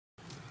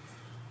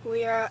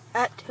We are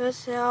at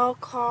Husell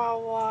Car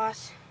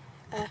Wash,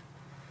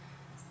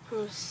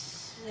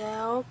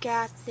 Husell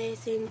gas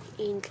station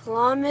in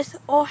Columbus,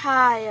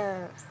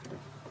 Ohio.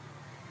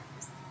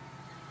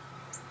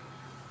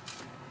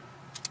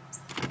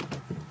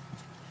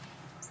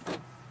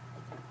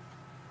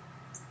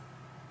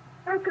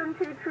 Welcome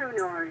to True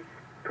North.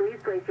 Please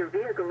place your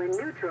vehicle in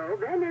neutral,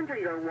 then enter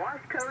your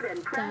wash code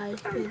and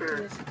press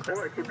enter.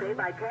 Or to pay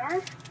by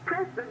cash,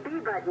 press the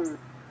B button.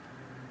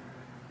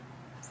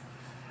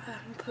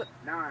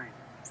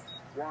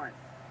 9-1-8-1-8.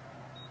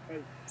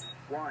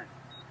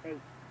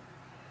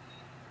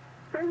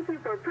 Thank you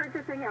for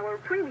purchasing our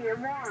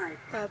premium wash.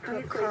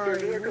 Please place your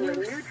vehicle in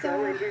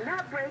neutral and do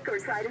not brake or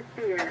try to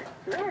steer.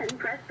 Then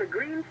press the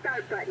green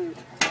start button.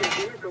 Your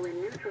vehicle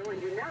in neutral and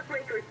do not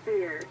brake or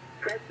steer.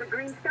 Press the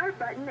green start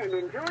button and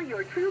enjoy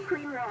your true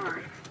clean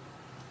wash.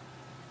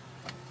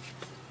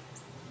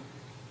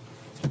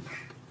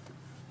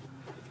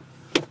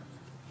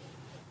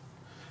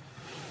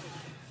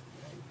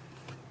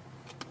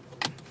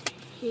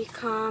 He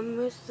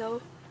comes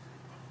so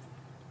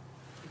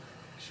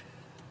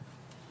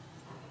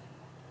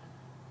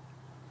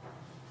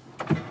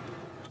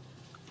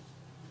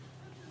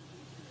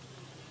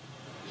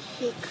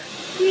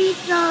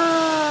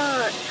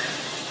Look!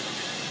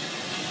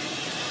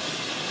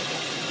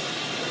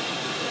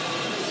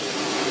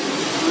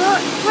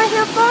 Look, where's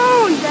your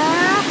phone,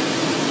 Dad?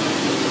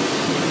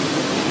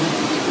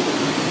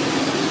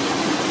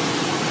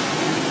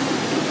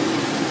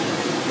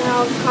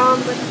 Now come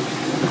the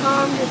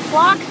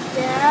clock,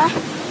 Dad.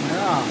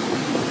 Yeah.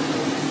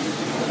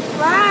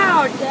 Wow,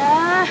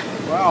 Dad.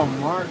 Wow,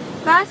 Mark.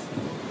 That's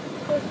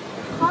the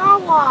car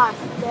wash,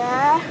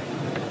 Dad.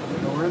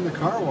 Well, we're in the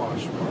car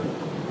wash, Mark.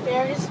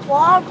 There is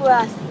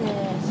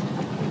progresses.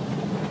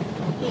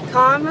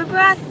 Become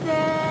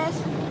aggressive.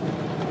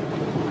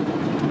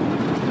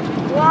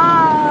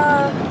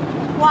 Whoa,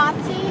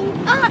 watching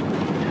up.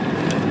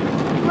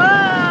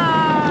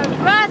 Whoa,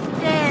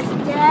 aggressive,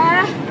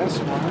 Dad. Yes,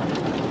 Mark.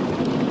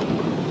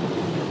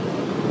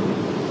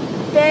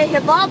 There's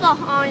a bubble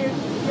on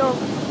your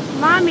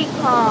mommy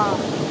car.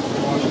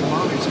 Washing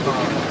mommy's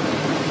car.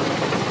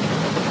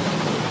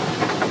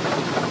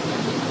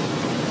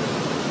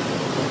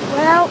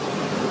 Well,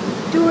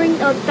 doing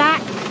a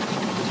back.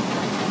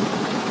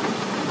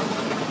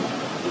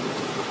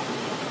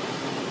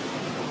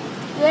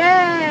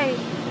 Yay!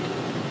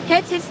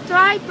 Hit his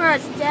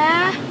stripers,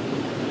 Dad.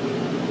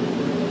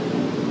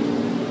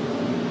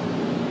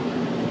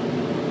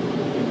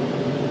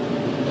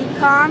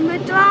 Become the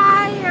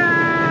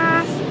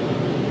dryers.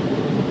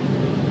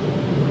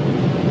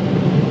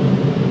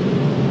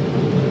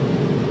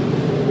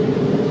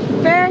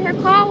 There's a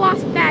car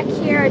wash back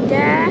here,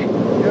 Dad.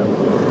 Yep.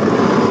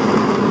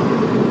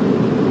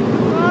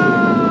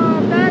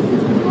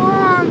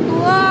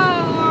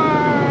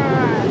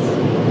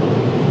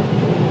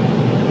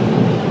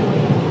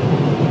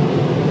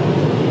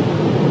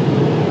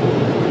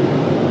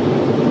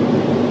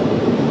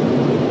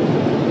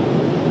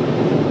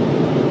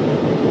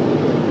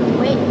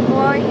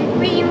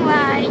 Green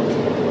light.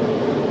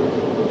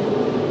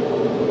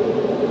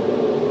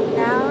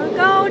 Now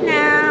go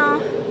now.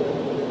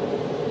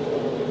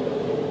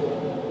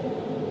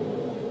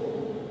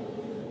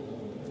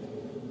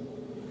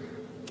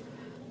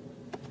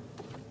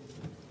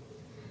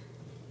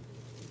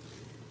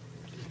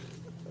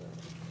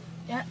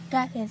 Yep,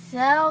 that is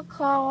Husell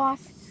Car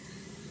Wash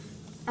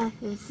at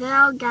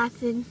Husell gas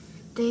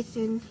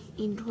station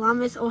in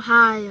Columbus,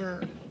 Ohio.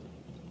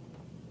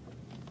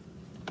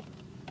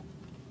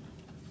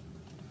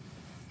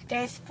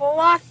 Thanks for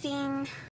watching.